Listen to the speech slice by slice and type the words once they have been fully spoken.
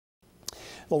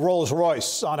Well,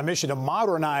 Rolls-Royce on a mission to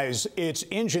modernize its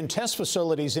engine test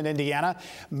facilities in Indiana.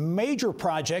 Major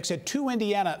projects at 2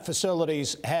 Indiana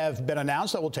facilities have been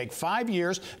announced that will take 5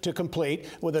 years to complete,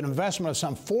 with an investment of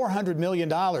some $400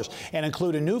 million, and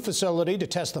include a new facility to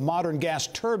test the modern gas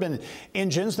turbine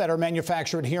engines that are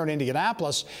manufactured here in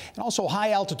Indianapolis, and also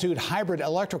high-altitude hybrid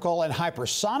electrical and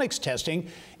hypersonics testing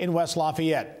in West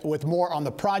Lafayette. With more on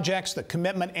the projects, the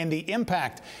commitment, and the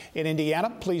impact in Indiana,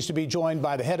 pleased to be joined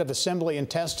by the head of assembly and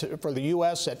test for the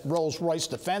U.S. at Rolls-Royce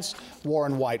Defense,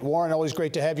 Warren White. Warren, always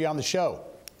great to have you on the show.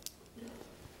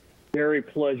 Very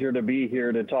pleasure to be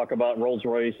here to talk about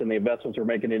Rolls-Royce and the investments we're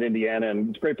making in Indiana, and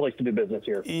it's a great place to do business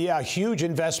here. Yeah, huge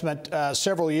investment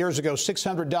several years ago,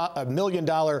 $600 million,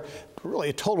 really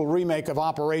a total remake of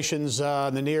operations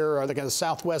in the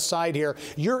southwest side here.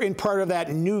 You're in part of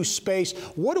that new space.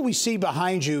 What do we see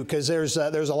behind you? Because there's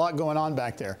a lot going on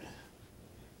back there.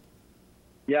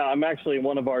 Yeah, I'm actually in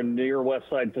one of our near west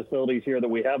side facilities here that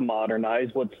we have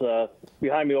modernized. What's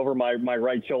behind me over my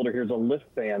right shoulder here is a lift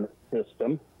fan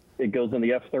system. It goes in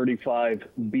the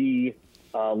F-35B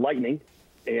Lightning,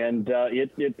 and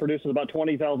it produces about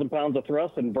 20,000 pounds of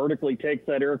thrust and vertically takes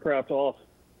that aircraft off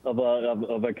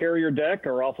of a carrier deck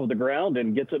or off of the ground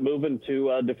and gets it moving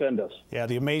to defend us. Yeah,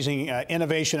 the amazing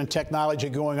innovation and technology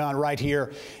going on right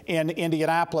here in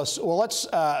Indianapolis. Well, let's,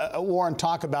 Warren,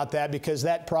 talk about that, because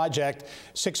that project,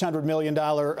 $600 million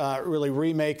really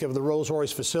remake of the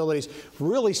Rolls-Royce facilities,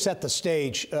 really set the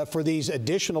stage for these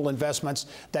additional investments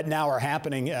that now are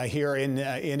happening here in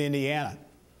Indiana.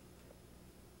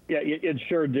 Yeah, it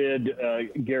sure did,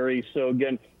 Gary. So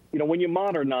again, you know, when you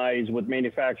modernize with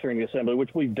manufacturing assembly,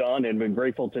 which we've done and been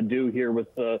grateful to do here with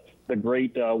the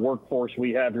great workforce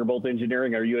we have here, both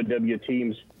engineering, our UAW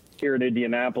teams here in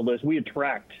Indianapolis, we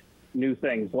attract new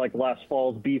things like last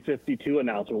fall's B-52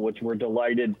 announcement, which we're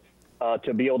delighted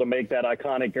to be able to make that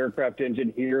iconic aircraft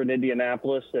engine here in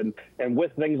Indianapolis. And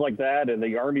with things like that and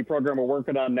the Army program we're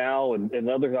working on now and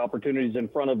other opportunities in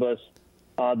front of us,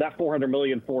 that $400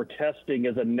 million for testing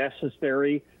is a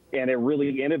necessary and a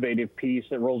really innovative piece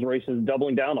that Rolls-Royce is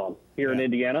doubling down on here in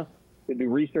Indiana to do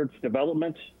research,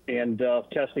 development, and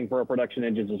testing for our production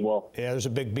engines as well. Yeah, there's a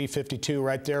big B-52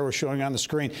 right there we're showing on the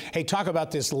screen. Hey, talk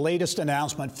about this latest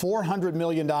announcement. $400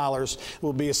 million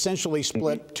will be essentially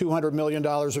split, $200 million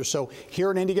or so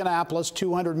here in Indianapolis,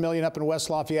 $200 million up in West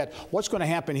Lafayette. What's going to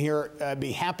happen here,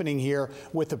 be happening here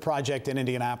with the project in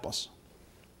Indianapolis?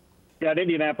 Yeah, at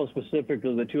Indianapolis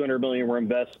specifically, the $200 million we're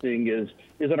investing is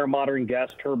in our modern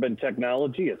gas turbine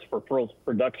technology. It's for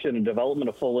production and development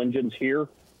of full engines here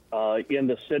in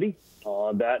the city.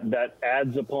 That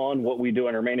adds upon what we do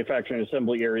in our manufacturing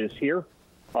assembly areas here.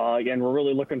 And we're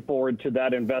really looking forward to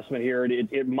that investment here.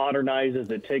 It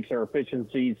modernizes, it takes our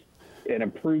efficiencies and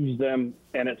improves them,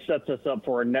 and it sets us up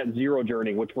for a net zero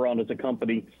journey, which we're on as a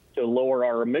company, to lower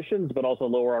our emissions, but also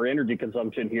lower our energy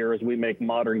consumption here as we make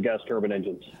modern gas turbine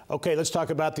engines. Okay, let's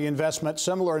talk about the investment,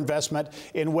 similar investment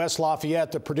in West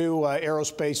Lafayette. The Purdue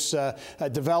Aerospace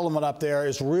development up there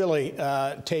is really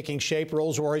taking shape.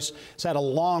 Rolls-Royce has had a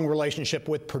long relationship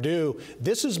with Purdue.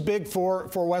 This is big for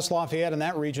West Lafayette and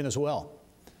that region as well.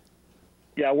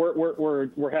 Yeah,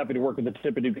 we're happy to work with the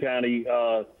Tippecanoe County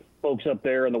folks up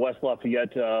there in the West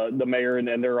Lafayette, the mayor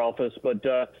and their office, but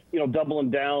you know, doubling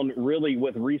down really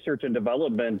with research and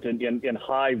development in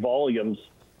high volumes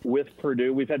with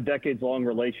Purdue. We've had decades-long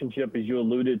relationship, as you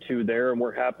alluded to there, and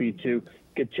we're happy to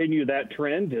continue that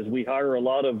trend as we hire a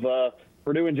lot of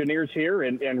Purdue engineers here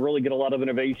and really get a lot of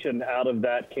innovation out of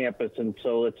that campus. And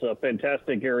so it's a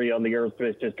fantastic area on the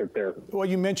aerospace district there. Well,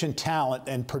 you mentioned talent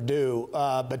and Purdue,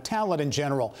 but talent in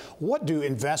general. What do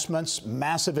investments,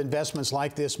 massive investments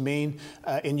like this mean,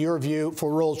 in your view,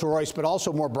 for Rolls-Royce, but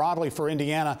also more broadly for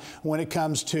Indiana when it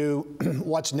comes to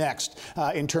what's next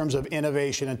in terms of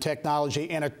innovation and technology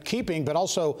and keeping, but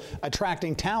also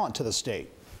attracting talent to the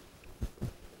state?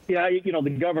 Yeah, you know, the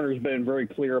governor's been very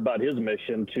clear about his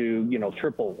mission to, you know,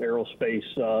 triple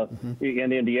aerospace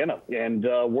in Indiana. And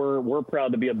we're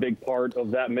proud to be a big part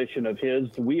of that mission of his.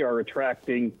 We are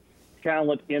attracting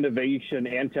talent, innovation,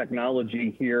 and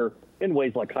technology here in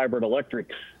ways like hybrid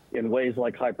electrics, in ways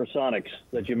like hypersonics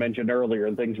that you mentioned earlier,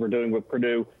 and things we're doing with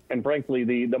Purdue, and frankly,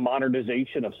 the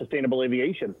modernization of sustainable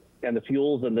aviation and the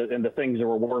fuels and the things that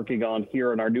we're working on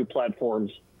here in our new platforms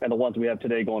and the ones we have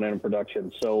today going in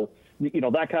production. So, you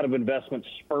know, that kind of investment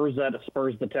spurs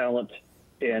the talent,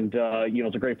 and, you know,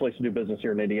 it's a great place to do business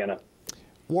here in Indiana.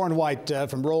 Warren White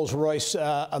from Rolls-Royce,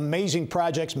 amazing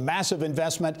projects, massive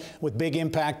investment with big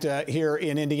impact here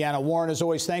in Indiana. Warren, as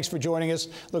always, thanks for joining us.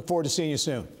 Look forward to seeing you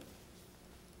soon.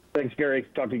 Thanks, Gary.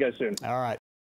 Talk to you guys soon. All right.